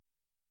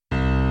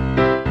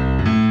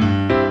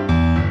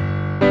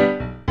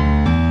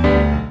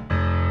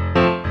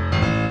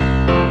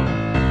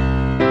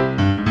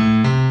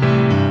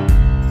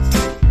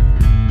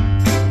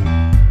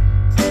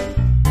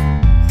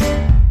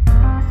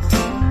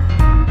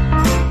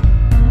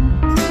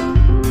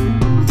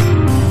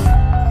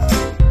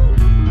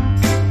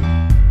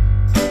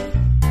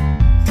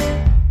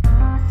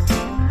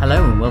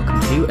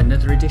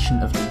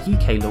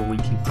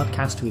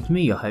podcast with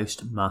me, your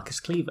host,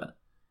 Marcus Cleaver.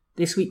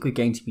 This week we're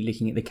going to be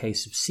looking at the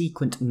case of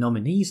Sequent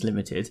Nominees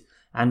Limited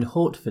and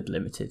Hortford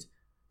Limited.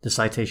 The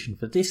citation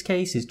for this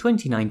case is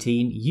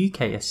 2019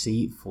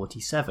 UKSC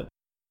 47.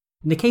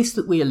 And the case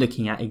that we are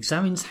looking at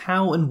examines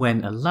how and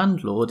when a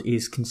landlord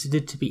is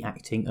considered to be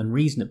acting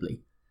unreasonably.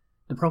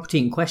 The property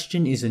in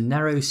question is a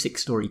narrow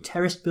 6-storey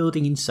terraced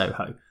building in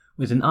Soho,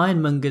 with an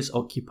ironmonger's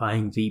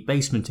occupying the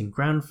basement and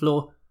ground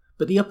floor,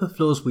 but the upper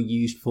floors were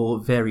used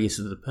for various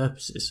other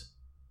purposes.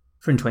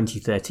 From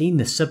 2013,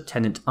 the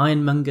subtenant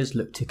ironmongers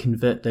looked to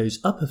convert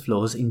those upper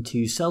floors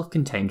into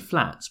self-contained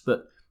flats,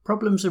 but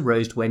problems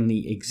arose when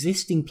the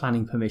existing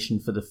planning permission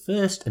for the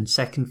first and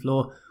second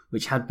floor,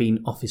 which had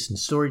been office and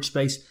storage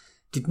space,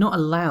 did not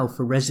allow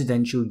for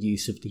residential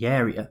use of the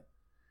area.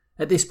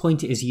 At this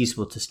point, it is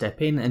useful to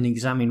step in and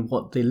examine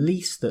what the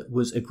lease that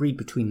was agreed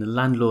between the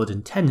landlord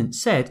and tenant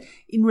said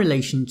in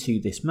relation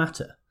to this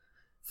matter.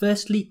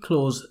 Firstly,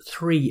 clause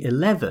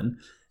 311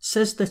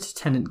 says that a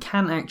tenant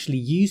can actually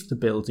use the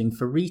building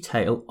for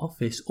retail,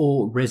 office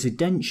or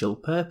residential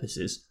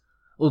purposes,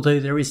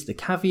 although there is the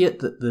caveat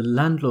that the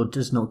landlord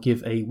does not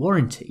give a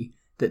warranty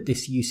that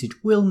this usage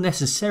will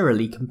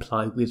necessarily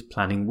comply with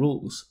planning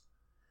rules.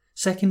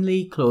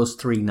 Secondly, clause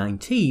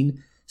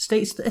 319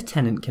 states that a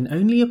tenant can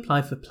only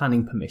apply for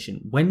planning permission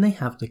when they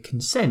have the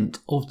consent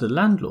of the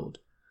landlord,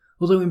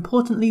 although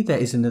importantly there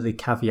is another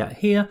caveat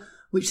here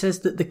which says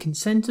that the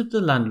consent of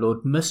the landlord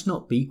must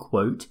not be,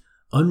 quote,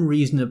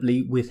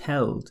 unreasonably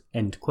withheld,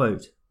 end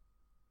quote.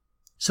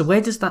 So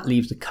where does that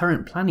leave the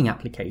current planning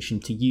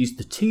application to use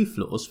the 2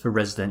 floors for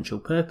residential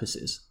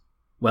purposes?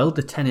 Well,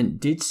 the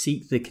tenant did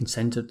seek the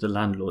consent of the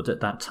landlord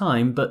at that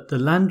time, but the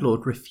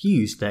landlord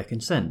refused their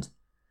consent.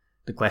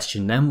 The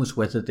question then was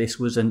whether this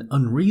was an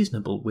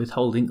unreasonable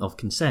withholding of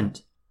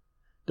consent.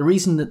 The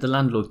reason that the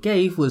landlord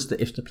gave was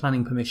that if the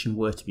planning permission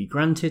were to be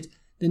granted,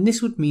 then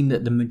this would mean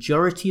that the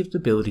majority of the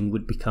building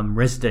would become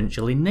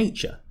residential in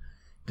nature.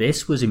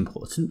 This was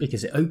important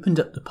because it opened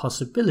up the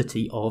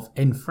possibility of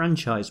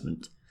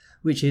enfranchisement,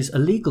 which is a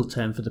legal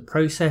term for the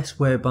process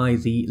whereby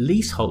the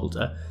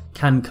leaseholder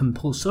can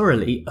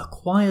compulsorily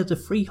acquire the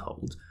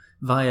freehold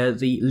via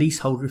the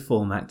Leasehold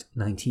Reform Act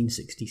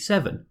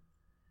 1967.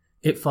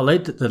 It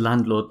followed that the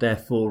landlord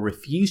therefore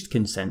refused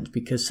consent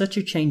because such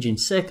a change in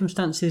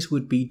circumstances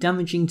would be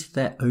damaging to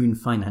their own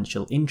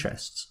financial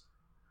interests.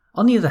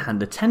 On the other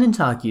hand, the tenant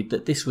argued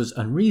that this was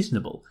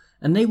unreasonable,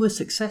 and they were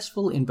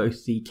successful in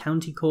both the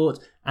County Court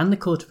and the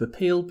Court of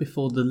Appeal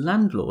before the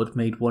landlord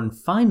made one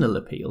final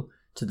appeal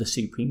to the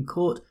Supreme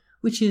Court,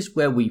 which is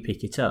where we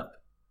pick it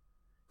up.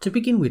 To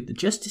begin with, the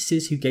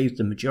justices who gave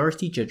the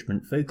majority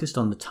judgment focused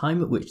on the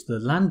time at which the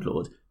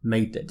landlord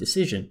made their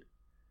decision.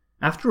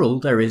 After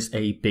all, there is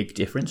a big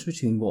difference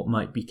between what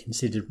might be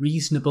considered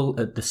reasonable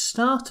at the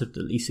start of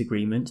the lease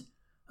agreement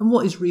and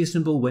what is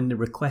reasonable when the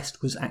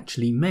request was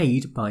actually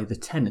made by the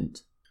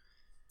tenant.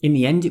 In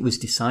the end, it was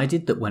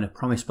decided that when a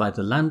promise by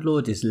the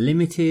landlord is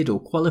limited or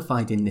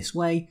qualified in this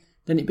way,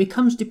 then it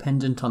becomes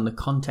dependent on the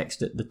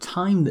context at the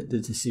time that the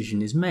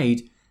decision is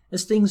made,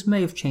 as things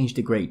may have changed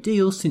a great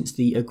deal since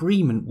the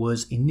agreement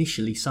was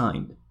initially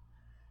signed.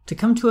 To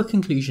come to a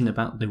conclusion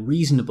about the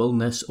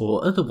reasonableness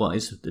or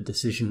otherwise of the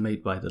decision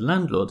made by the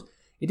landlord,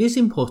 it is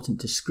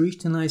important to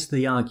scrutinise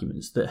the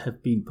arguments that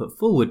have been put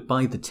forward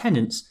by the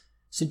tenants,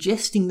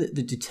 suggesting that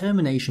the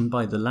determination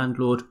by the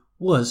landlord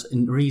was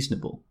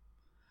unreasonable.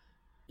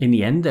 In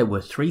the end, there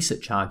were 3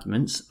 such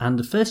arguments, and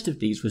the first of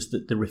these was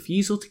that the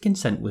refusal to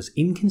consent was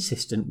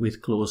inconsistent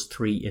with clause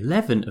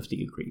 311 of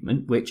the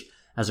agreement, which,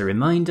 as a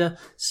reminder,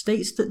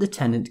 states that the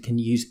tenant can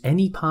use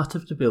any part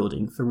of the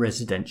building for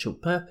residential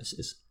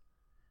purposes.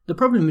 The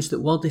problem is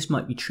that while this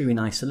might be true in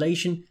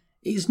isolation,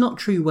 it is not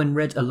true when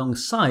read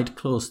alongside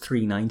clause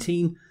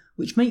 319,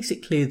 which makes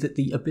it clear that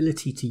the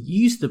ability to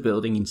use the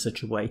building in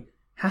such a way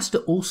has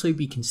to also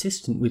be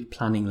consistent with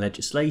planning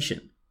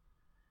legislation.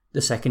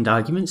 The second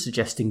argument,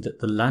 suggesting that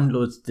the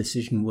landlord's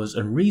decision was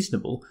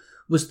unreasonable,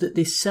 was that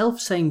this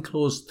self-same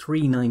clause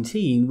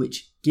 319,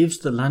 which gives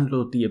the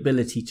landlord the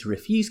ability to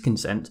refuse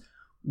consent,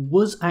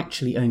 was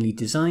actually only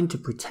designed to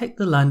protect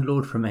the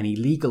landlord from any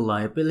legal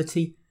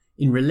liability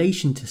in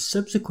relation to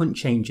subsequent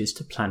changes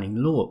to planning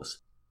laws.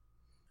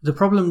 The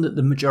problem that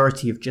the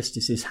majority of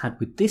justices had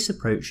with this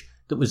approach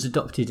that was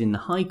adopted in the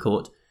High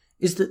Court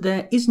is that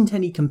there isn't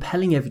any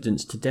compelling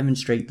evidence to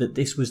demonstrate that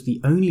this was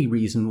the only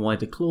reason why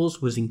the clause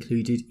was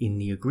included in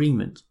the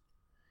agreement.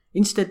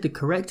 Instead, the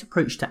correct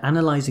approach to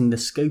analysing the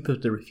scope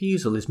of the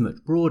refusal is much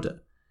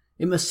broader.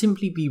 It must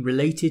simply be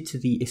related to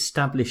the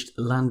established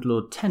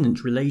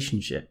landlord-tenant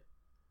relationship.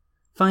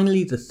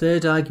 Finally, the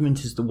third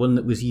argument is the one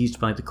that was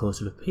used by the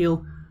Court of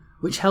Appeal,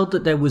 which held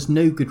that there was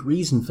no good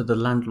reason for the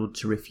landlord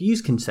to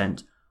refuse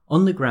consent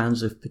on the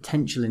grounds of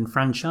potential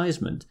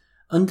enfranchisement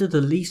under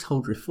the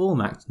Leasehold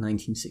Reform Act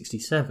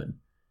 1967,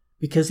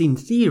 because in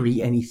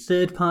theory any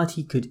third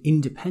party could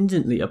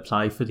independently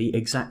apply for the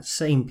exact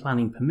same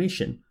planning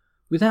permission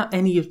without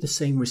any of the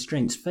same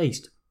restraints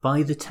faced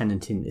by the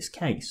tenant in this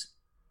case.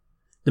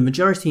 The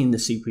majority in the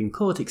Supreme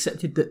Court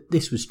accepted that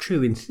this was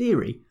true in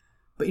theory,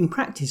 but in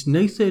practice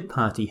no third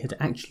party had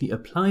actually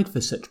applied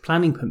for such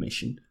planning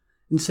permission,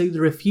 and so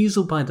the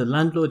refusal by the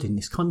landlord in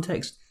this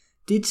context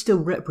did still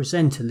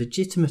represent a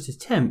legitimate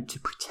attempt to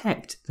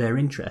protect their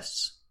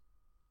interests.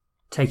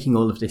 Taking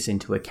all of this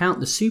into account,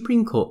 the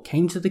Supreme Court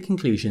came to the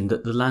conclusion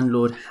that the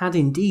landlord had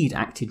indeed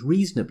acted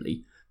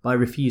reasonably by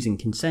refusing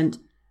consent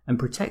and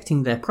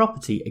protecting their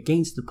property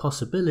against the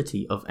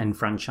possibility of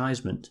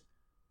enfranchisement.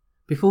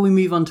 Before we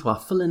move on to our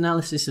full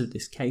analysis of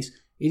this case,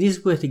 it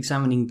is worth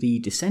examining the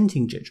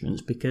dissenting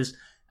judgments because,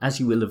 as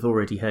you will have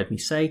already heard me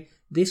say,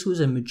 this was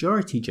a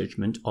majority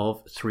judgment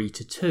of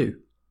 3-2.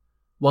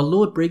 While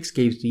Lord Briggs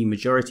gave the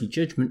majority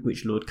judgment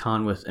which Lord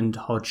Carnwath and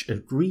Hodge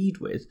agreed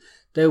with,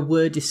 there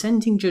were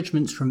dissenting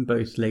judgments from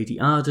both Lady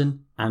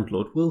Arden and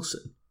Lord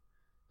Wilson.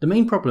 The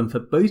main problem for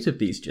both of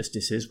these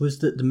justices was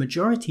that the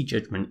majority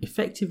judgment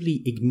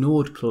effectively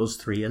ignored Clause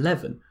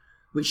 311,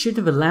 which should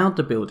have allowed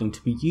the building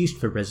to be used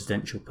for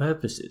residential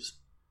purposes.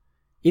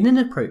 In an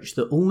approach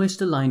that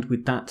almost aligned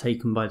with that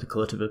taken by the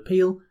Court of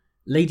Appeal,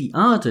 Lady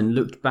Arden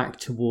looked back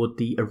toward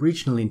the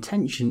original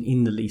intention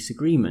in the lease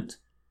agreement,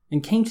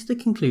 and came to the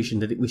conclusion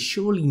that it was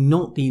surely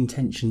not the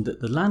intention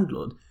that the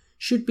landlord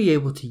should be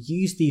able to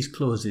use these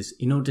clauses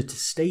in order to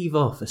stave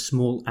off a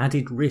small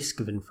added risk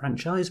of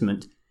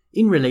enfranchisement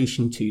in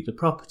relation to the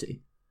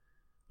property.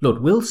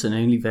 Lord Wilson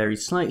only varied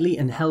slightly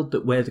and held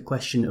that where the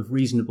question of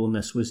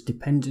reasonableness was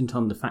dependent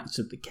on the facts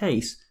of the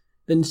case,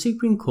 then the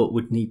Supreme Court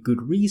would need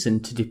good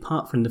reason to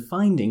depart from the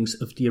findings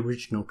of the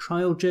original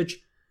trial judge,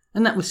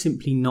 and that was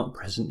simply not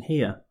present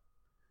here.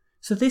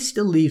 So this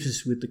still leaves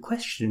us with the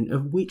question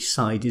of which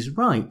side is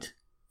right.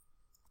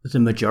 The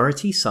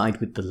majority side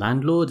with the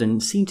landlord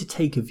and seem to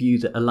take a view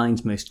that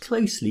aligns most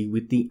closely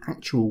with the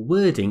actual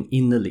wording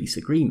in the lease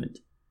agreement.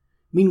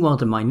 Meanwhile,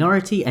 the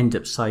minority end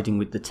up siding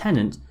with the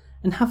tenant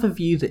and have a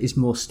view that is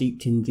more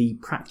steeped in the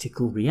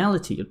practical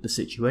reality of the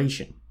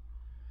situation.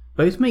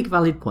 Both make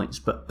valid points,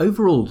 but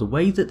overall the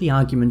way that the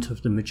argument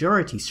of the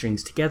majority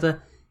strings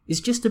together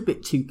is just a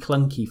bit too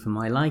clunky for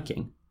my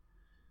liking.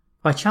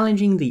 By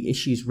challenging the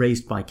issues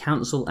raised by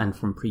counsel and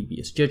from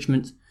previous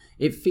judgments,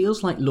 it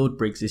feels like Lord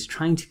Briggs is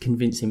trying to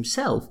convince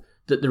himself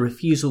that the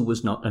refusal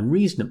was not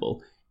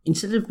unreasonable,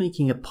 instead of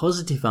making a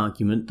positive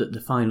argument that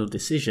the final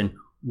decision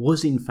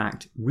was in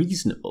fact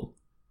reasonable.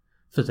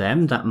 For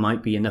them, that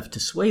might be enough to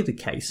sway the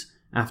case.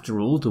 After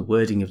all, the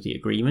wording of the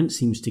agreement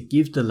seems to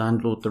give the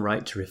landlord the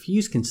right to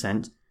refuse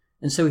consent,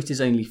 and so it is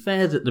only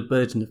fair that the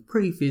burden of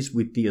proof is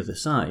with the other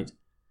side.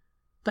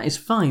 That is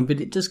fine,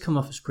 but it does come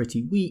off as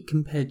pretty weak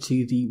compared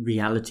to the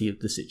reality of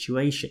the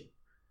situation.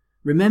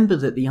 Remember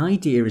that the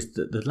idea is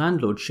that the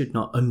landlord should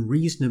not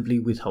unreasonably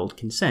withhold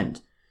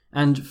consent,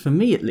 and for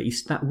me at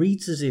least, that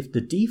reads as if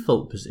the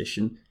default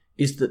position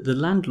is that the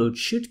landlord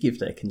should give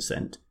their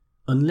consent,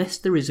 unless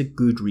there is a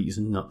good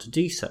reason not to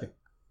do so.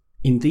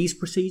 In these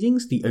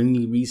proceedings, the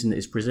only reason that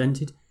is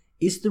presented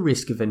is the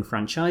risk of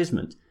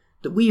enfranchisement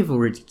that we have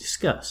already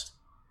discussed.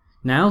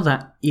 Now,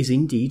 that is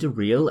indeed a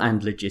real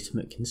and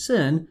legitimate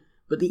concern,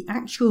 but the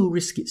actual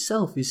risk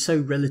itself is so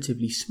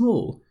relatively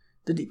small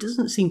that it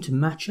doesn't seem to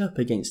match up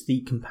against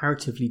the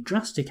comparatively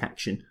drastic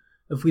action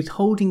of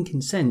withholding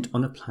consent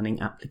on a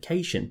planning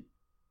application.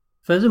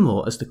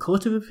 Furthermore, as the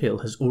Court of Appeal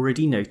has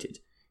already noted,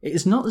 it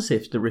is not as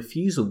if the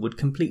refusal would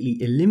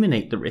completely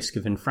eliminate the risk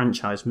of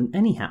enfranchisement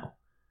anyhow.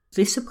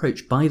 This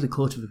approach by the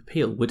Court of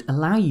Appeal would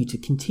allow you to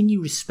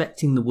continue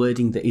respecting the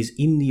wording that is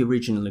in the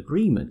original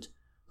agreement,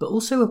 but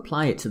also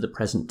apply it to the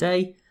present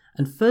day,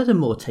 and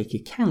furthermore take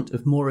account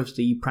of more of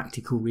the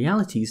practical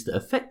realities that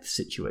affect the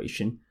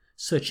situation,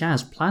 such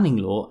as planning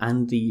law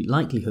and the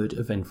likelihood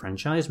of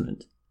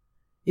enfranchisement.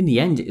 In the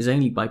end, it is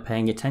only by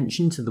paying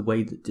attention to the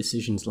way that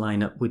decisions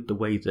line up with the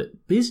way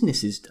that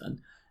business is done,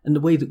 and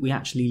the way that we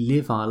actually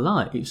live our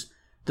lives,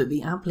 that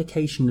the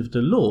application of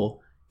the law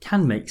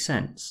can make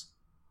sense.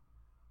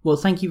 Well,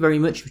 thank you very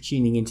much for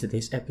tuning into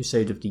this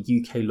episode of the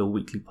UK Law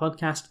Weekly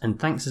podcast, and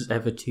thanks as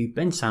ever to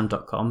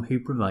bensound.com who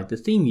provide the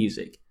theme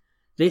music.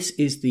 This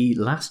is the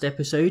last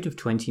episode of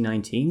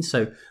 2019,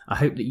 so I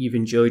hope that you've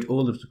enjoyed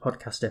all of the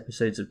podcast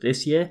episodes of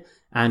this year,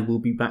 and we'll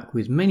be back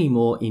with many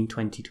more in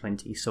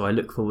 2020, so I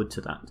look forward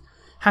to that.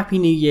 Happy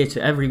New Year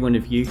to every one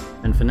of you,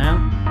 and for now,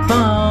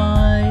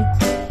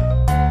 bye!